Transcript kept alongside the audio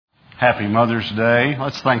Happy Mother's Day.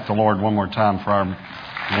 Let's thank the Lord one more time for our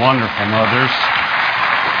wonderful mothers.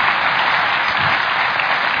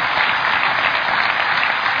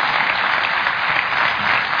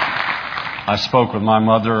 I spoke with my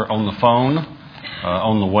mother on the phone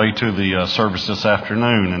on the way to the service this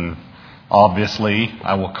afternoon, and obviously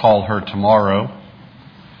I will call her tomorrow.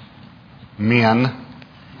 Men.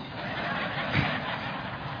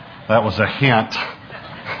 That was a hint.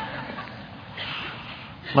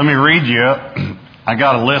 Let me read you. I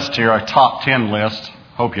got a list here, a top 10 list.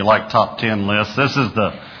 Hope you like top 10 lists. This is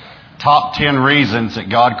the top 10 reasons that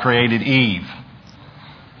God created Eve,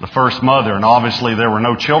 the first mother. And obviously there were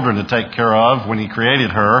no children to take care of when He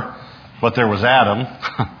created her, but there was Adam.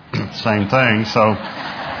 Same thing. So,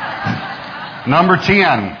 number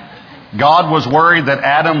 10. God was worried that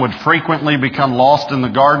Adam would frequently become lost in the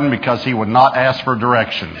garden because he would not ask for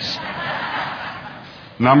directions.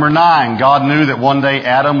 Number 9, God knew that one day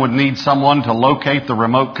Adam would need someone to locate the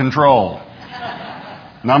remote control.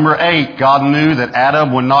 Number 8, God knew that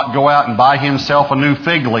Adam would not go out and buy himself a new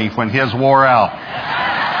fig leaf when his wore out.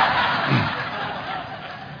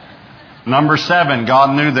 Number 7,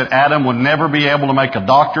 God knew that Adam would never be able to make a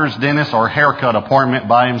doctor's, dentist, or haircut appointment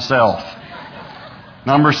by himself.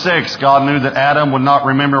 Number 6, God knew that Adam would not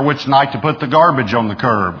remember which night to put the garbage on the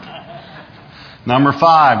curb. Number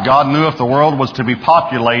 5, God knew if the world was to be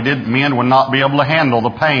populated, men would not be able to handle the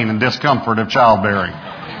pain and discomfort of childbearing.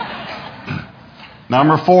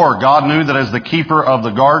 Number 4, God knew that as the keeper of the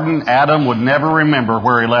garden, Adam would never remember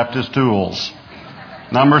where he left his tools.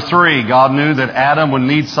 Number 3, God knew that Adam would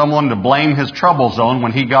need someone to blame his troubles on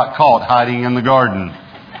when he got caught hiding in the garden.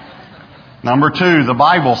 Number 2, the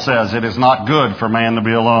Bible says it is not good for man to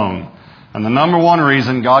be alone. And the number one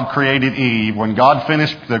reason God created Eve, when God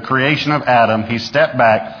finished the creation of Adam, He stepped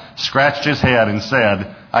back, scratched His head, and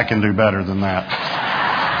said, I can do better than that.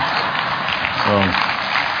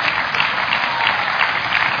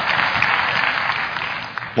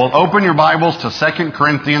 Well, open your Bibles to 2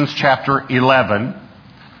 Corinthians chapter 11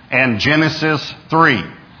 and Genesis 3.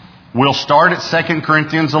 We'll start at 2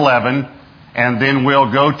 Corinthians 11, and then we'll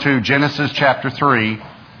go to Genesis chapter 3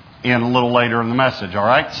 in a little later in the message, all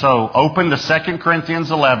right? So open to 2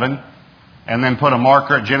 Corinthians 11 and then put a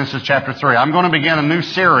marker at Genesis chapter 3. I'm going to begin a new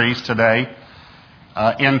series today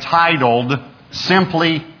entitled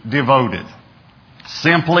Simply Devoted.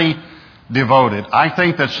 Simply Devoted. I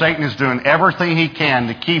think that Satan is doing everything he can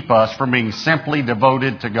to keep us from being simply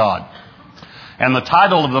devoted to God. And the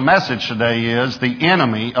title of the message today is The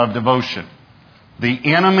Enemy of Devotion. The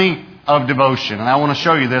Enemy of Devotion. And I want to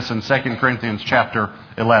show you this in 2 Corinthians chapter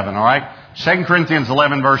 11, all right? 2 Corinthians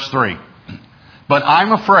 11, verse 3. But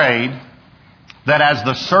I'm afraid that as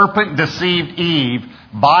the serpent deceived Eve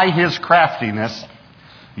by his craftiness,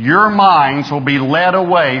 your minds will be led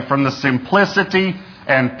away from the simplicity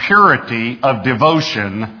and purity of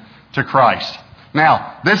devotion to Christ.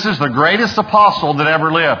 Now, this is the greatest apostle that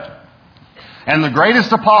ever lived. And the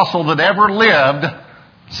greatest apostle that ever lived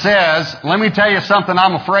says, let me tell you something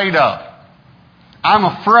I'm afraid of. I'm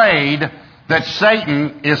afraid that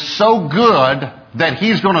Satan is so good that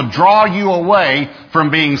he's going to draw you away from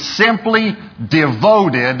being simply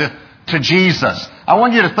devoted to Jesus. I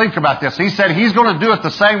want you to think about this. He said he's going to do it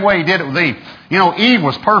the same way he did it with Eve. You know, Eve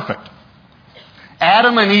was perfect.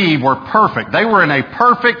 Adam and Eve were perfect. They were in a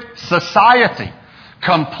perfect society.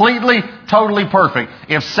 Completely, totally perfect.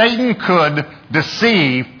 If Satan could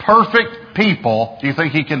deceive perfect people, do you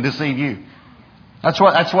think he can deceive you? That's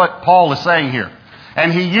what Paul is saying here.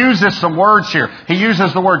 And he uses some words here. He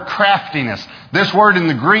uses the word craftiness. This word in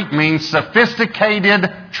the Greek means sophisticated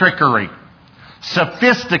trickery.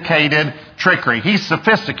 Sophisticated trickery. He's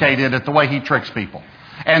sophisticated at the way he tricks people.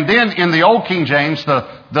 And then in the Old King James,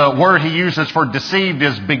 the word he uses for deceived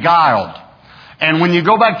is beguiled. And when you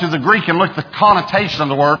go back to the Greek and look at the connotation of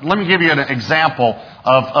the word, let me give you an example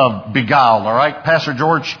of beguiled, all right? Pastor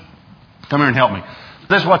George, come here and help me.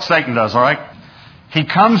 This is what Satan does, all right? He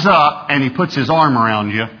comes up and he puts his arm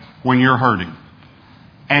around you when you're hurting.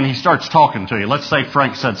 And he starts talking to you. Let's say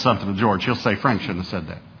Frank said something to George. He'll say, Frank shouldn't have said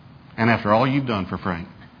that. And after all you've done for Frank.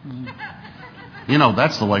 You know,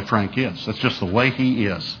 that's the way Frank is. That's just the way he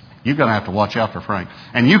is. You're going to have to watch out for Frank.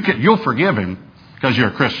 And you'll forgive him because you're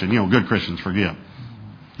a Christian. You know, good Christians forgive.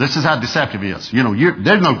 This is how deceptive he is. You know,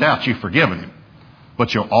 there's no doubt you've forgiven him.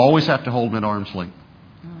 But you'll always have to hold him at arm's length.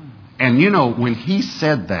 And you know, when he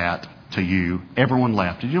said that to you, everyone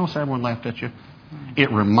laughed. Did you notice everyone laughed at you?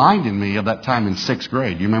 It reminded me of that time in 6th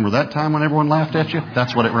grade. You remember that time when everyone laughed at you?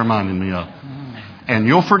 That's what it reminded me of. And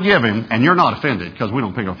you'll forgive him, and you're not offended, because we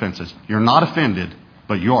don't pick offenses. You're not offended,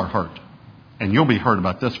 but you are hurt. And you'll be hurt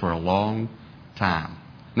about this for a long time.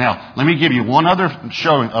 Now, let me give you one other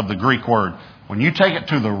showing of the Greek word. When you take it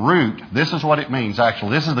to the root, this is what it means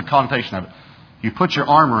actually. This is the connotation of it. You put your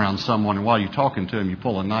arm around someone, and while you're talking to him, you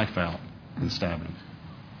pull a knife out and stab him.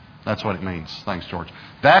 That's what it means. Thanks, George.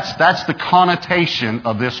 That's the connotation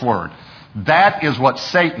of this word. That is what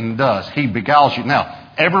Satan does. He beguiles you.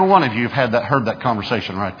 Now, every one of you have heard that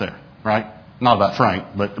conversation right there, right? Not about Frank,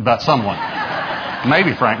 but about someone.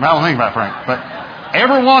 Maybe Frank. I don't think about Frank. But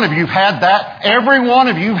every one of you have had that. Every one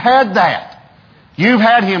of you had that. You've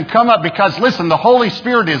had him come up because, listen, the Holy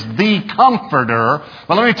Spirit is the comforter.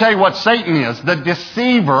 But let me tell you what Satan is. The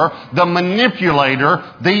deceiver, the manipulator,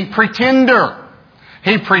 the pretender.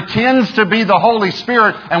 He pretends to be the Holy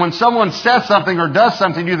Spirit, and when someone says something or does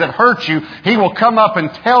something to you that hurts you, he will come up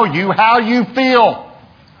and tell you how you feel.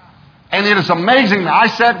 And it is amazing. I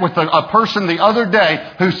sat with a person the other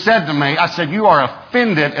day who said to me, I said, "You are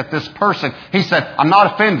offended at this person." He said, "I'm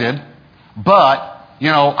not offended, but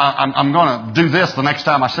I'm going to do this the next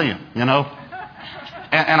time I see him, And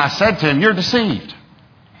I said to him, "You're deceived.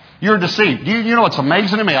 You're deceived." You know what's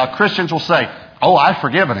amazing to me? How Christians will say, "Oh, I've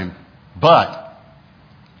forgiven him, but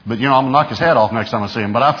I'm going to knock his head off next time I see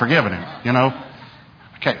him, but I've forgiven him,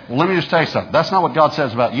 Okay, well, let me just tell you something. That's not what God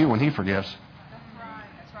says about you when He forgives.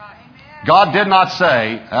 That's right. God did not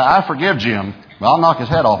say, "I forgive Jim, but I'll knock his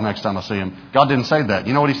head off next time I see him." God didn't say that.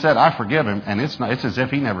 You know what He said? "I forgive him," and it's as if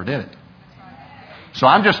He never did it. So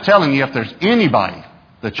I'm just telling you, if there's anybody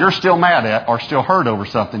that you're still mad at or still hurt over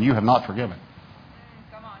something, you have not forgiven.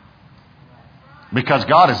 Come on. Because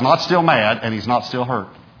God is not still mad and He's not still hurt.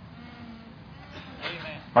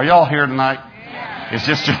 Are y'all here tonight? Yeah.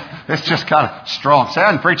 It's just kind of strong. See, I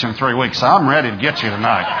haven't preached in 3 weeks, so I'm ready to get you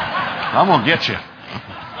tonight. I'm going to get you.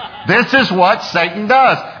 This is what Satan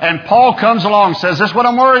does. And Paul comes along and says, "This is what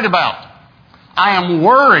I'm worried about. I am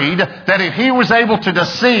worried that if he was able to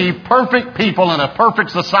deceive perfect people in a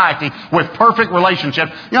perfect society with perfect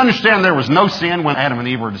relationships." You understand there was no sin when Adam and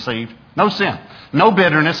Eve were deceived? No sin. No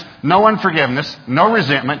bitterness, no unforgiveness, no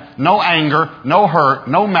resentment, no anger, no hurt,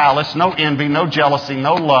 no malice, no envy, no jealousy,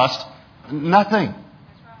 no lust. Nothing.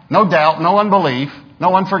 No doubt, no unbelief,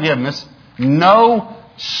 no unforgiveness, no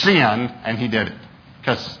sin, and he did it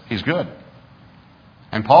because he's good.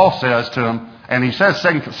 And Paul says to him, and he says,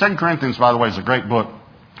 2 Corinthians, by the way, is a great book.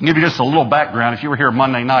 I'll give you just a little background. If you were here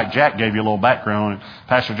Monday night, Jack gave you a little background on it,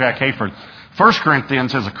 Pastor Jack Hayford. 1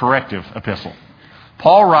 Corinthians is a corrective epistle.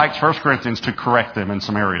 Paul writes 1 Corinthians to correct them in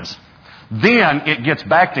some areas. Then it gets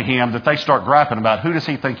back to him that they start griping about who does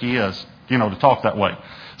he think he is, to talk that way.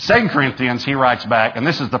 2 Corinthians, he writes back, and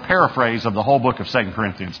this is the paraphrase of the whole book of 2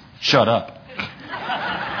 Corinthians. Shut up.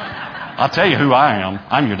 I'll tell you who I am.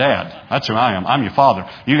 I'm your dad. That's who I am. I'm your father.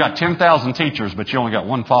 You got 10,000 teachers, but you only got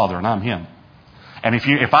one father, and I'm him. And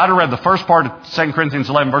if I'd have read the first part of 2 Corinthians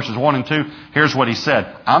 11, verses 1 and 2, here's what he said.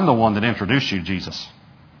 I'm the one that introduced you to Jesus.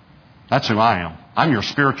 That's who I am. I'm your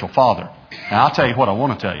spiritual father. Now, I'll tell you what I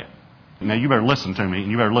want to tell you. Now, you better listen to me,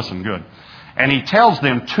 and you better listen good. And he tells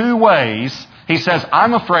them 2 ways. He says,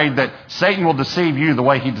 I'm afraid that Satan will deceive you the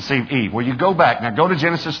way he deceived Eve. Well, you go back. Now, go to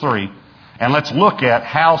Genesis 3, and let's look at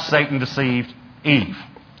how Satan deceived Eve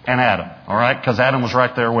and Adam. All right? Because Adam was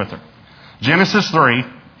right there with her. Genesis 3,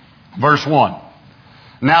 verse 1.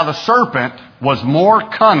 Now, the serpent was more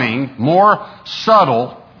cunning, more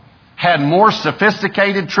subtle, had more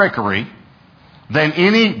sophisticated trickery than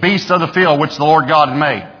any beast of the field which the Lord God had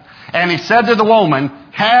made. And he said to the woman,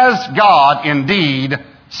 has God indeed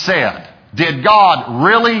said? Did God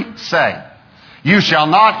really say, you shall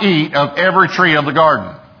not eat of every tree of the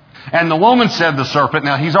garden? And the woman said to the serpent,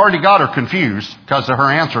 now he's already got her confused because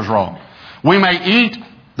her answer's wrong. We may eat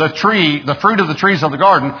the fruit of the trees of the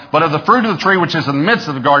garden, but of the fruit of the tree which is in the midst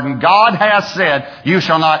of the garden, God has said, you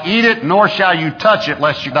shall not eat it, nor shall you touch it,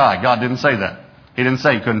 lest you die. God didn't say that. He didn't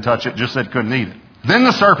say you couldn't touch it, just said couldn't eat it. Then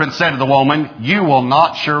the serpent said to the woman, you will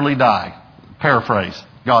not surely die. Paraphrase,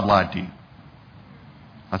 God lied to you.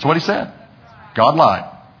 That's what he said. God lied.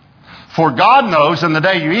 For God knows in the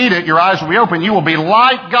day you eat it, your eyes will be open. You will be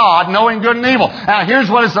like God, knowing good and evil. Now here's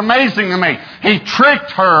what is amazing to me. He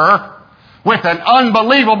tricked her with an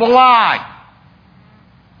unbelievable lie.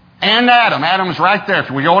 And Adam. Adam was right there.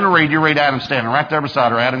 If we go on to read, you read Adam standing right there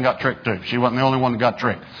beside her. Adam got tricked too. She wasn't the only one that got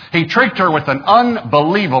tricked. He tricked her with an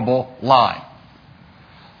unbelievable lie.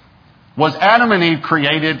 Was Adam and Eve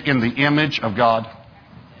created in the image of God?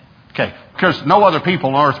 Okay, because no other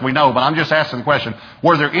people on earth we know, but I'm just asking the question.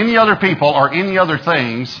 Were there any other people or any other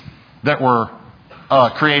things that were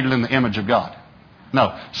created in the image of God?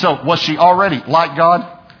 No. So was she already like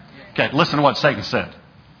God? Okay, listen to what Satan said.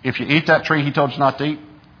 If you eat that tree he told you not to eat,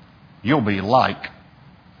 you'll be like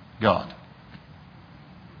God.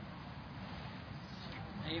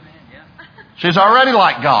 She's already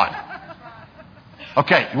like God.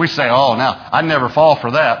 Okay, we say, oh, now, I'd never fall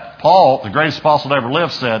for that. Paul, the greatest apostle to ever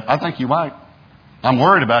live, said, I think you might. I'm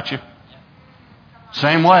worried about you.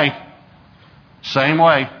 Same way. Same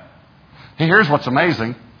way. Here's what's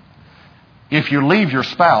amazing. If you leave your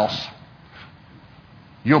spouse,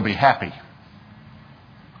 you'll be happy.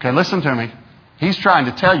 Okay, listen to me. He's trying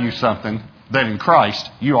to tell you something that in Christ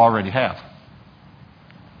you already have.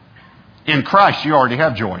 In Christ you already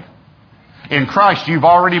have joy. In Christ you've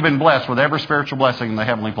already been blessed with every spiritual blessing in the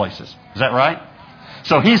heavenly places. Is that right?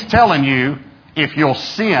 So he's telling you, if you'll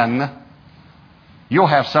sin, you'll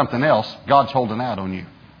have something else God's holding out on you.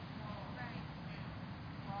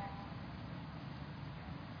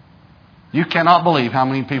 You cannot believe how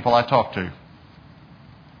many people I talk to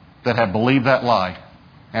that have believed that lie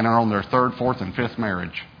and are on their third, fourth, and fifth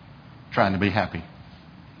marriage trying to be happy.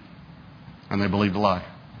 And they believe the lie.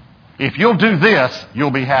 If you'll do this,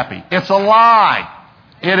 you'll be happy. It's a lie.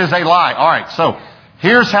 It is a lie. All right, so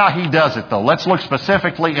here's how he does it, though. Let's look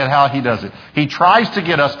specifically at how he does it. He tries to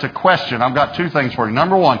get us to question. I've got two things for you.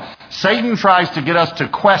 Number one, Satan tries to get us to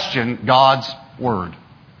question God's Word.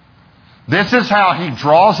 This is how he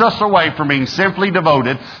draws us away from being simply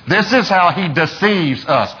devoted. This is how he deceives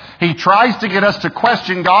us. He tries to get us to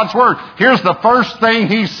question God's Word. Here's the first thing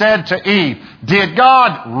he said to Eve. Did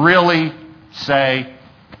God really say?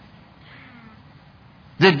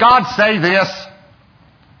 Did God say this?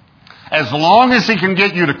 As long as he can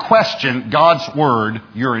get you to question God's Word,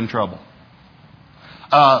 you're in trouble.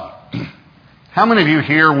 How many of you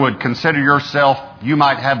here would consider yourself, you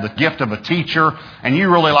might have the gift of a teacher, and you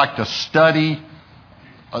really like to study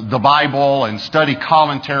the Bible and study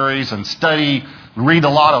commentaries and read a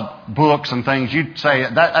lot of books and things? You'd say,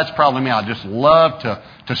 that's probably me. I just love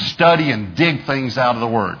to study and dig things out of the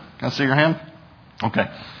Word. Can I see your hand? Okay.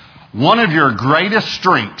 One of your greatest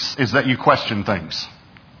strengths is that you question things.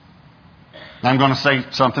 I'm going to say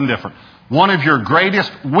something different. One of your greatest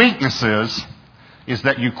weaknesses is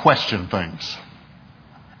that you question things.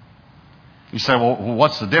 You say, well,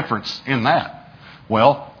 what's the difference in that?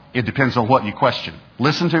 Well, it depends on what you question.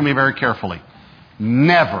 Listen to me very carefully.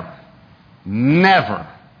 Never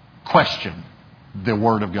question the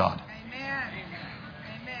Word of God. Amen.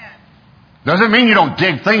 Amen. Doesn't mean you don't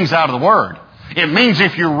dig things out of the Word. It means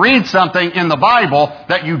if you read something in the Bible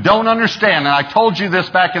that you don't understand, and I told you this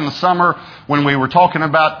back in the summer when we were talking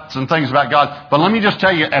about some things about God, but let me just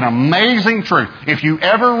tell you an amazing truth. If you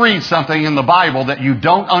ever read something in the Bible that you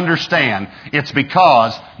don't understand, it's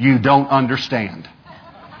because you don't understand.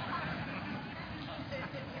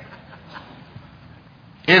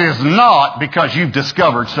 It is not because you've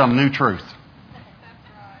discovered some new truth.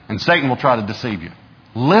 And Satan will try to deceive you.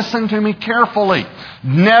 Listen to me carefully.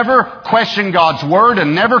 Never question God's Word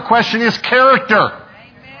and never question His character. Amen.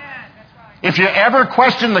 That's right. If you ever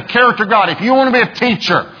question the character of God, if you want to be a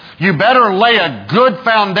teacher, you better lay a good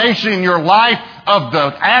foundation in your life of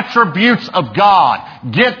the attributes of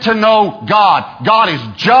God. Get to know God. God is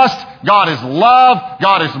just. God is love.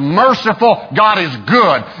 God is merciful. God is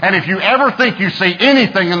good. And if you ever think you see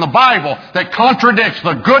anything in the Bible that contradicts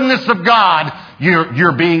the goodness of God,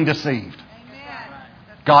 you're being deceived.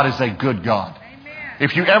 God is a good God. Amen.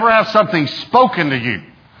 If you ever have something spoken to you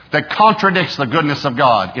that contradicts the goodness of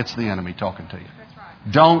God, it's the enemy talking to you. That's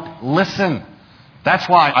right. Don't listen. That's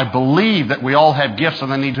why I believe that we all have gifts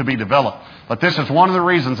and they need to be developed. But this is one of the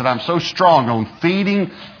reasons that I'm so strong on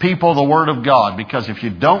feeding people the Word of God. Because if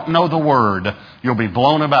you don't know the Word, you'll be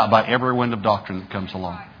blown about by every wind of doctrine that comes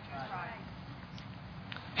along.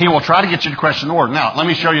 He will try to get you to question the Word. Now, let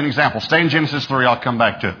me show you an example. Stay in Genesis 3. I'll come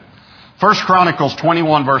back to it. 1 Chronicles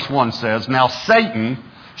 21 verse 1 says, Now Satan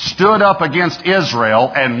stood up against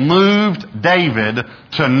Israel and moved David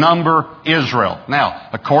to number Israel. Now,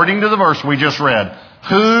 according to the verse we just read,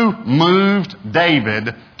 who moved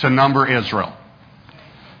David to number Israel?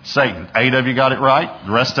 Satan. 8 of you got it right.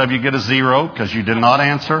 The rest of you get a 0 because you did not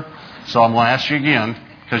answer. So I'm going to ask you again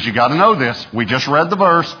because you got to know this. We just read the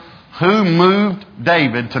verse. Who moved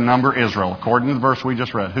David to number Israel? According to the verse we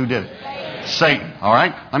just read. Who did it? Satan. All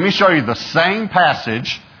right? Let me show you the same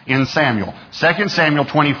passage in Samuel. 2 Samuel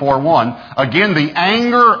 24:1. Again, the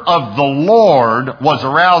anger of the Lord was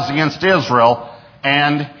aroused against Israel,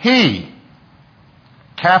 and He,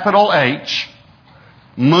 capital H,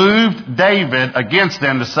 moved David against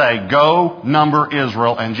them to say, Go number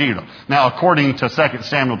Israel and Judah. Now, according to 2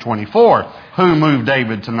 Samuel 24, who moved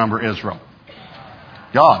David to number Israel?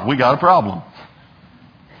 God. We got a problem.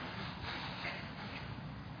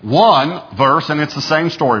 One verse, and it's the same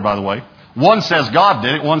story, by the way. One says God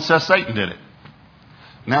did it, one says Satan did it.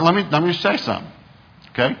 Now, let me say something.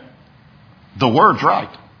 Okay? The Word's right.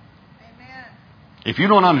 If you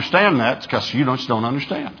don't understand that, it's because you just don't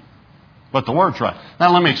understand. But the Word's right.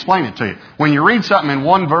 Now let me explain it to you. When you read something in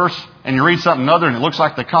one verse and you read something another and it looks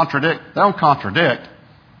like they contradict, they don't contradict.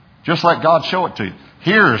 Just let God show it to you.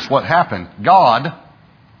 Here's what happened. God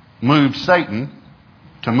moved Satan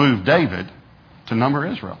to move David to number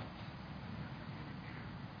Israel.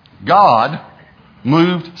 God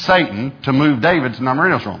moved Satan to move David to number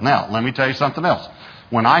Israel. Now, let me tell you something else.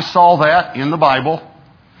 When I saw that in the Bible,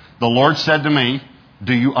 the Lord said to me,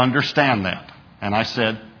 do you understand that? And I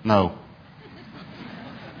said, no.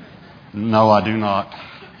 No, I do not.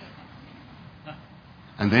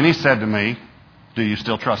 And then He said to me, do you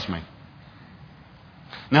still trust me?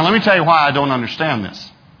 Now, let me tell you why I don't understand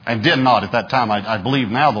this. And did not at that time. I believe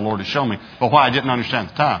now the Lord has shown me. But why I didn't understand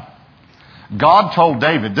at the time. God told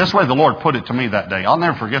David, this way the Lord put it to me that day. I'll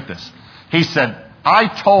never forget this. He said, I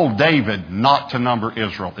told David not to number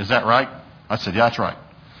Israel. Is that right? I said, yeah, that's right.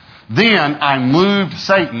 Then I moved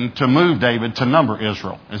Satan to move David to number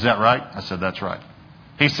Israel. Is that right? I said, that's right.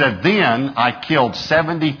 He said, then I killed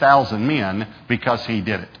 70,000 men because he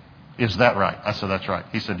did it. Is that right? I said, that's right.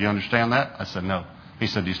 He said, do you understand that? I said, no. He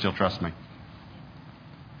said, do you still trust me?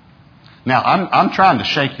 Now, I'm trying to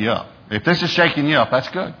shake you up. If this is shaking you up, that's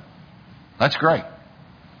good. That's great.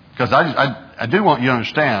 Because I do want you to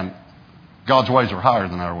understand God's ways are higher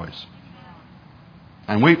than our ways.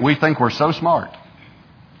 And we think we're so smart.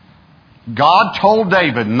 God told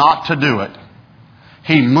David not to do it.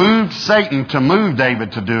 He moved Satan to move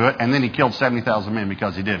David to do it, and then he killed 70,000 men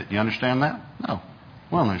because he did it. You understand that? No.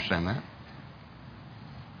 We don't understand that.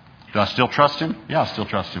 Do I still trust Him? Yeah, I still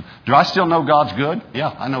trust Him. Do I still know God's good? Yeah,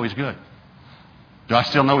 I know He's good. Do I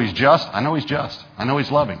still know He's just? I know He's just. I know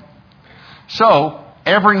He's loving. So,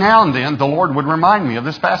 every now and then, the Lord would remind me of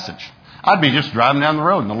this passage. I'd be just driving down the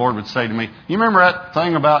road, and the Lord would say to me, you remember that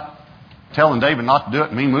thing about telling David not to do it,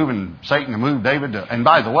 and me moving Satan to move David to... And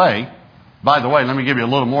by the way, let me give you a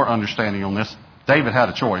little more understanding on this. David had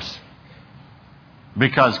a choice.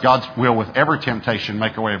 Because God will, with every temptation,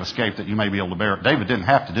 make a way of escape that you may be able to bear it. David didn't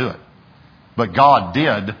have to do it. But God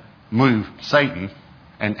did move Satan,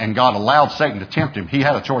 and God allowed Satan to tempt him. He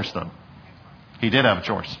had a choice, though. He did have a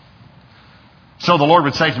choice. So the Lord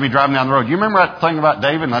would say to me driving down the road, you remember that thing about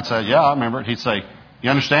David? And I'd say, yeah, I remember it. He'd say, you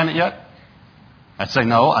understand it yet? I'd say,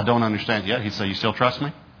 no, I don't understand it yet. He'd say, you still trust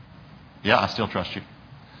me? Yeah, I still trust you.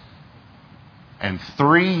 And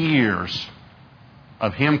 3 years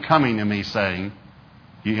of Him coming to me saying,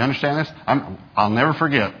 you understand this? I'll never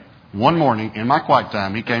forget. One morning in my quiet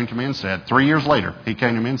time, He came to me and said, 3 years later, He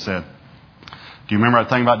came to me and said, do you remember that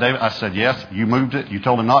thing about David? I said, yes, you moved it. You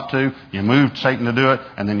told him not to. You moved Satan to do it,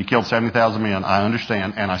 and then you killed 70,000 men. I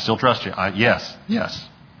understand, and I still trust you. Yes.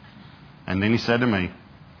 And then He said to me,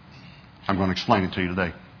 I'm going to explain it to you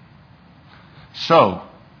today. So,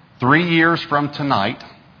 3 years from tonight,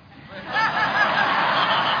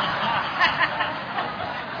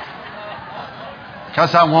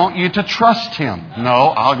 because I want you to trust Him. No,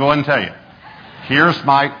 I'll go ahead and tell you. Here's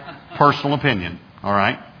my personal opinion, all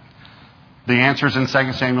right? The answer is in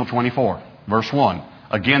 2 Samuel 24, verse 1.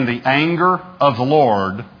 Again, the anger of the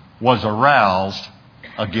Lord was aroused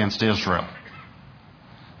against Israel.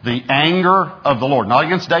 The anger of the Lord, not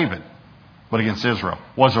against David, but against Israel,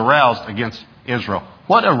 was aroused against Israel.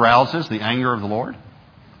 What arouses the anger of the Lord?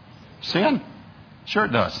 Sin. Sure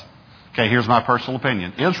it does. Okay, here's my personal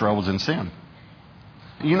opinion. Israel was in sin.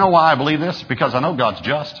 You know why I believe this? Because I know God's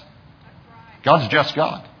just. God's a just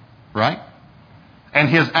God, right? And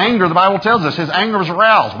His anger, the Bible tells us, His anger was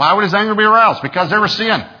aroused. Why would His anger be aroused? Because there was sin.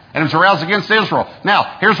 And it was aroused against Israel.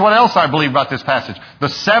 Now, here's what else I believe about this passage. The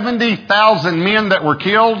 70,000 men that were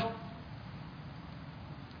killed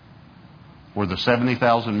were the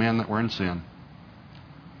 70,000 men that were in sin.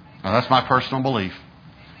 Now, that's my personal belief.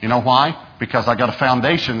 You know why? Because I got a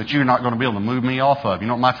foundation that you're not going to be able to move me off of. You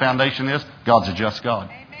know what my foundation is? God's a just God.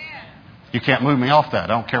 Amen. You can't move me off that. I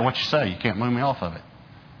don't care what you say. You can't move me off of it.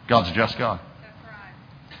 God's a just God. That's right.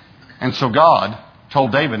 And so God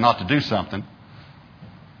told David not to do something.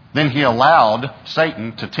 Then He allowed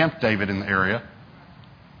Satan to tempt David in the area.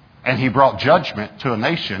 And He brought judgment to a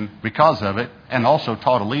nation because of it, and also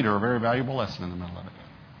taught a leader a very valuable lesson in the middle of it.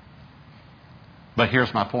 But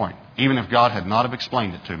here's my point. Even if God had not have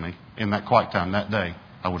explained it to me in that quiet time that day,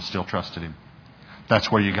 I would have still trusted Him.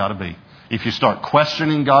 That's where you got to be. If you start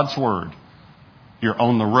questioning God's Word, you're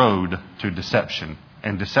on the road to deception.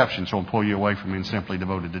 And deception will pull you away from being simply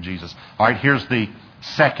devoted to Jesus. All right, here's the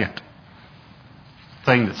second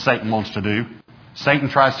thing that Satan wants to do. Satan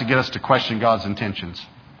tries to get us to question God's intentions.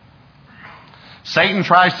 Satan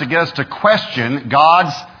tries to get us to question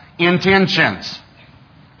God's intentions.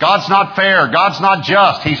 God's not fair. God's not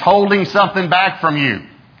just. He's holding something back from you.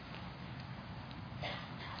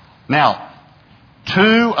 Now,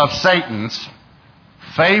 two of Satan's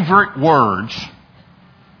favorite words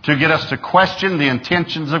to get us to question the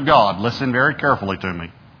intentions of God, listen very carefully to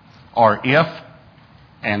me, are if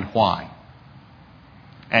and why.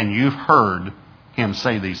 And you've heard him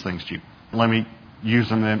say these things to you. Let me use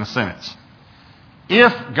them in a sentence.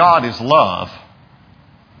 If God is love,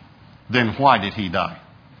 then why did he die?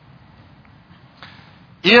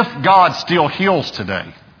 If God still heals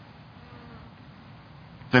today,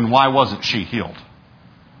 then why wasn't she healed?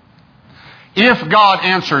 If God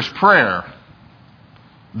answers prayer,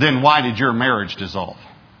 then why did your marriage dissolve?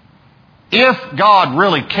 If God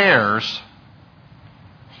really cares,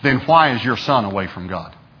 then why is your son away from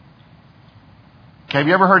God? Okay, have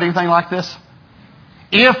you ever heard anything like this?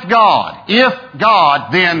 If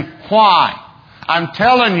God, then why? I'm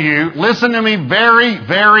telling you, listen to me very,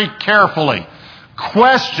 very carefully.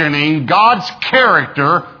 Questioning God's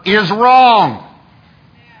character is wrong.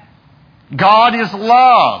 God is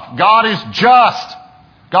love. God is just.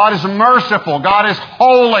 God is merciful. God is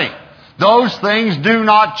holy. Those things do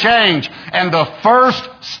not change. And the first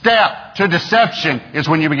step to deception is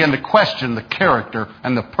when you begin to question the character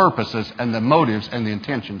and the purposes and the motives and the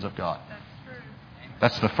intentions of God.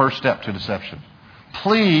 That's the first step to deception.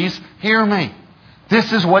 Please hear me.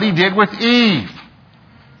 This is what he did with Eve.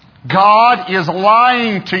 God is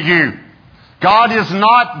lying to you. God is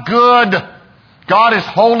not good. God is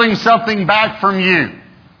holding something back from you.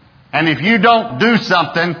 And if you don't do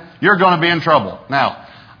something, you're going to be in trouble. Now,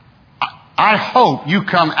 I hope you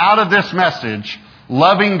come out of this message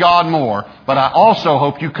loving God more, but I also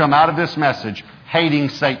hope you come out of this message hating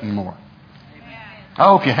Satan more. I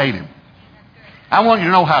hope you hate him. I want you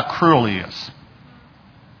to know how cruel he is.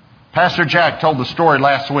 Pastor Jack told the story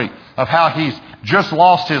last week of how he's just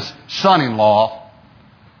lost his son-in-law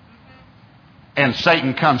and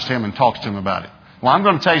Satan comes to him and talks to him about it. Well, I'm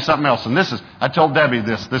going to tell you something else. And I told Debbie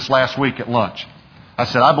this last week at lunch. I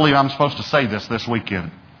said, I believe I'm supposed to say this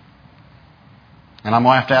weekend. And I'm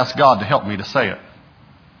going to have to ask God to help me to say it.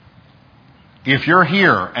 If you're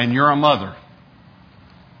here and you're a mother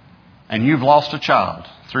and you've lost a child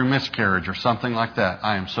through miscarriage or something like that,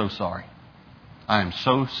 I am so sorry. I am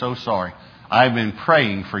so, so sorry. I've been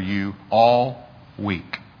praying for you all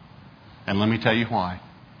week. And let me tell you why.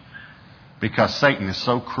 Because Satan is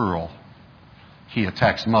so cruel, he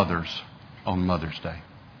attacks mothers on Mother's Day.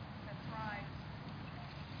 That's right.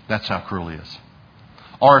 That's how cruel he is.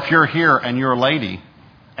 Or if you're here and you're a lady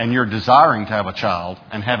and you're desiring to have a child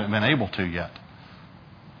and haven't been able to yet,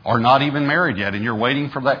 or not even married yet and you're waiting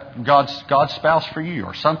for that God's spouse for you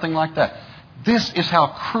or something like that. This is how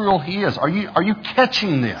cruel he is. Are you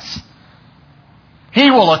catching this? He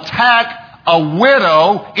will attack a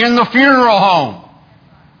widow in the funeral home.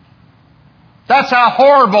 That's how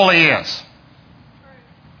horrible he is.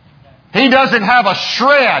 He doesn't have a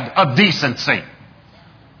shred of decency.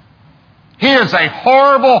 He is a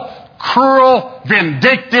horrible, cruel,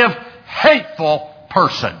 vindictive, hateful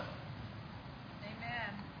person. Amen.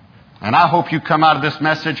 And I hope you come out of this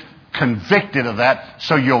message convicted of that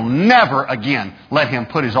so you'll never again let him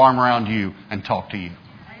put his arm around you and talk to you.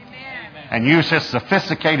 Amen. And use his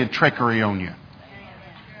sophisticated trickery on you.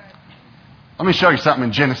 Let me show you something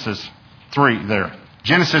in Genesis 3 there.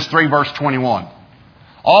 Genesis 3 verse 21.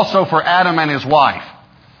 Also for Adam and his wife,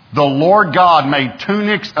 the Lord God made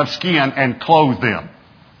tunics of skin and clothed them.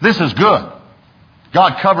 This is good.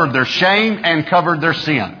 God covered their shame and covered their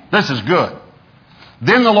sin. This is good.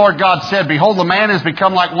 Then the Lord God said, behold, the man has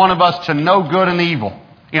become like one of us to know good and evil.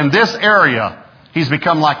 In this area, he's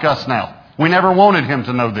become like us now. We never wanted him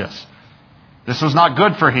to know this. This was not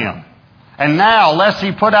good for him. And now, lest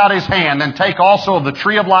he put out his hand and take also of the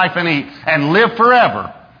tree of life and eat and live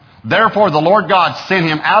forever. Therefore the Lord God sent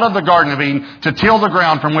him out of the Garden of Eden to till the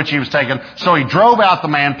ground from which he was taken. So he drove out the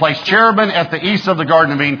man, placed cherubim at the east of the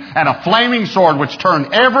Garden of Eden, and a flaming sword which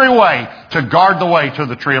turned every way to guard the way to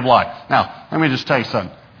the tree of life. Now, let me just tell you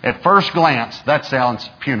something. At first glance, that sounds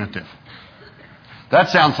punitive. That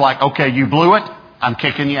sounds like, okay, you blew it, I'm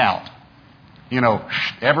kicking you out. You know,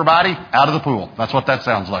 everybody out of the pool. That's what that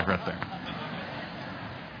sounds like right there.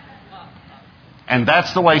 And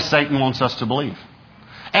that's the way Satan wants us to believe.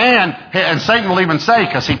 And Satan will even say,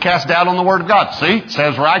 because he cast doubt on the Word of God. See, it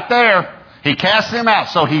says right there, he cast him out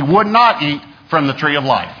so he would not eat from the tree of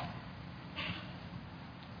life.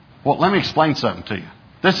 Well, let me explain something to you.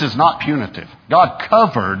 This is not punitive. God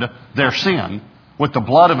covered their sin with the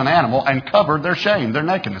blood of an animal and covered their shame, their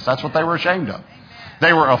nakedness. That's what they were ashamed of.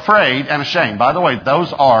 They were afraid and ashamed. By the way,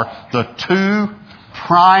 those are the two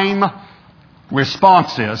prime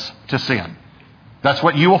response is to sin. That's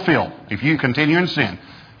what you will feel. If you continue in sin,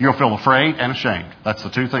 you'll feel afraid and ashamed. That's the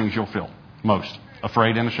two things you'll feel most.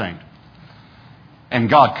 Afraid and ashamed. And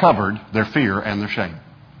God covered their fear and their shame.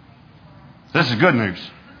 This is good news.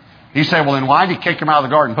 You say, well, then why did he kick them out of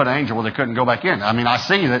the garden and put an angel where they couldn't go back in? I mean, I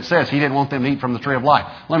see that it says he didn't want them to eat from the tree of life.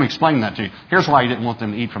 Let me explain that to you. Here's why he didn't want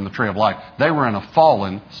them to eat from the tree of life. They were in a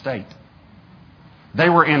fallen state. They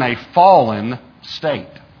were in a fallen state.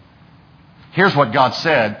 Here's what God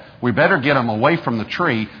said. We better get them away from the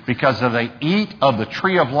tree, because if they eat of the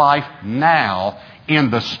tree of life now,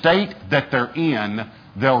 in the state that they're in,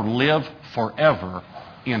 they'll live forever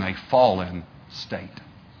in a fallen state.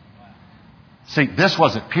 See, this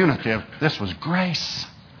wasn't punitive. This was grace.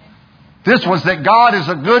 This was that God is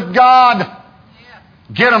a good God.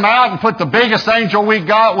 Get them out and put the biggest angel we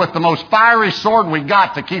got with the most fiery sword we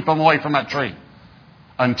got to keep them away from that tree.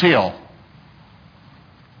 Until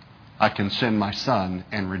I can send my Son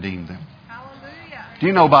and redeem them. Hallelujah. Do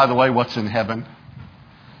you know, by the way, what's in heaven?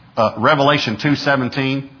 Revelation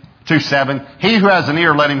 2:7. He who has an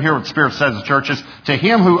ear, let him hear what the Spirit says to churches. To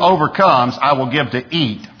him who overcomes, I will give to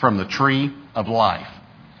eat from the tree of life,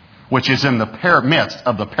 which is in the midst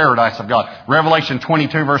of the paradise of God. Revelation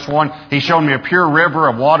 22, verse 1. He showed me a pure river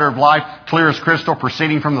of water of life, clear as crystal,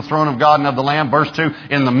 proceeding from the throne of God and of the Lamb. Verse 2.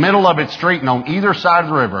 In the middle of its street and on either side of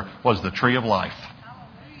the river was the tree of life.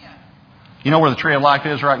 Hallelujah. You know where the tree of life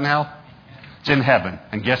is right now? It's in heaven.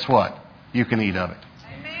 And guess what? You can eat of it.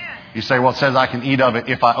 Amen. You say, well, it says I can eat of it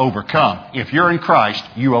if I overcome. If you're in Christ,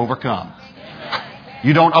 you overcome.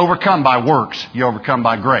 You don't overcome by works. You overcome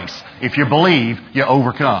by grace. If you believe, you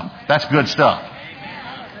overcome. That's good stuff.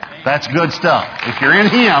 That's good stuff. If you're in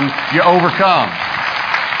Him, you overcome.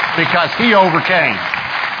 Because He overcame.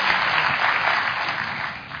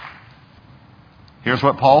 Here's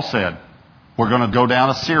what Paul said. We're going to go down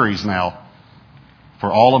a series now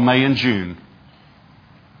for all of May and June.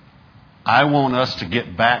 I want us to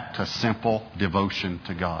get back to simple devotion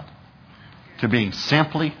to God. To being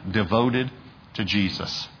simply devoted to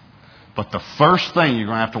Jesus. But the first thing you're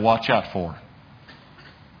going to have to watch out for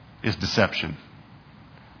is deception.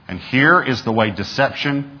 And here is the way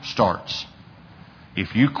deception starts.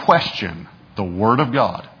 If you question the Word of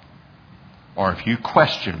God, or if you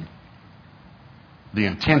question the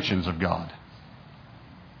intentions of God,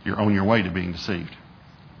 you're on your way to being deceived.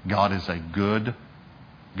 God is a good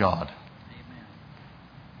God.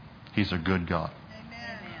 He's a good God.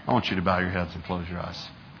 I want you to bow your heads and close your eyes.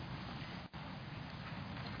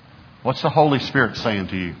 What's the Holy Spirit saying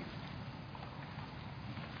to you?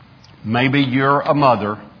 Maybe you're a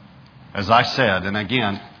mother, as I said, and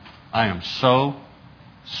again, I am so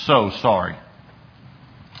sorry.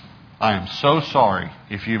 I am so sorry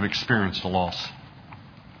if you've experienced a loss.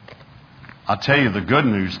 I'll tell you the good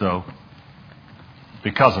news, though.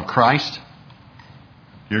 Because of Christ,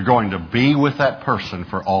 you're going to be with that person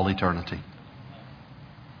for all eternity.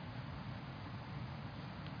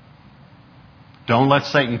 Don't let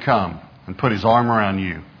Satan come and put his arm around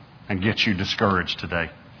you and get you discouraged today.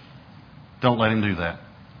 Don't let him do that.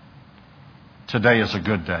 Today is a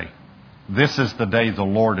good day. This is the day the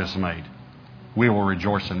Lord has made. We will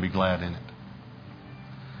rejoice and be glad in it.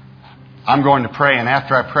 I'm going to pray, and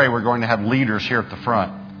after I pray, we're going to have leaders here at the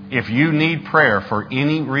front. If you need prayer for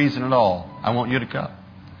any reason at all, I want you to come.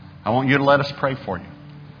 I want you to let us pray for you.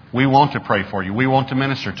 We want to pray for you. We want to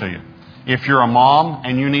minister to you. If you're a mom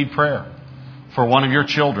and you need prayer for one of your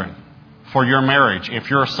children, for your marriage, if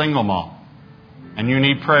you're a single mom and you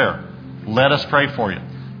need prayer, let us pray for you.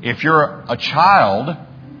 If you're a child,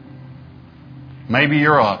 maybe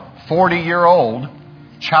you're a 40-year-old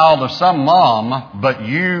child of some mom, but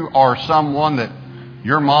you are someone that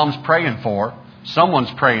your mom's praying for,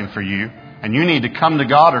 someone's praying for you, and you need to come to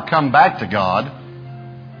God or come back to God,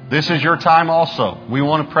 this is your time also. We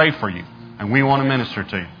want to pray for you, and we want to minister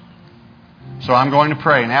to you. So I'm going to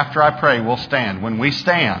pray, and after I pray, we'll stand. When we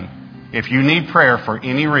stand, if you need prayer for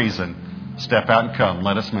any reason, step out and come.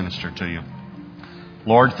 Let us minister to you.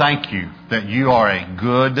 Lord, thank you that you are a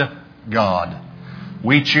good God.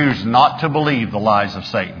 We choose not to believe the lies of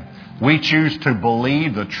Satan. We choose to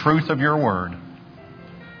believe the truth of your word.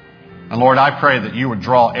 And Lord, I pray that you would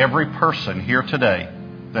draw every person here today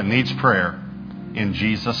that needs prayer. In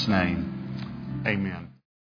Jesus' name, amen.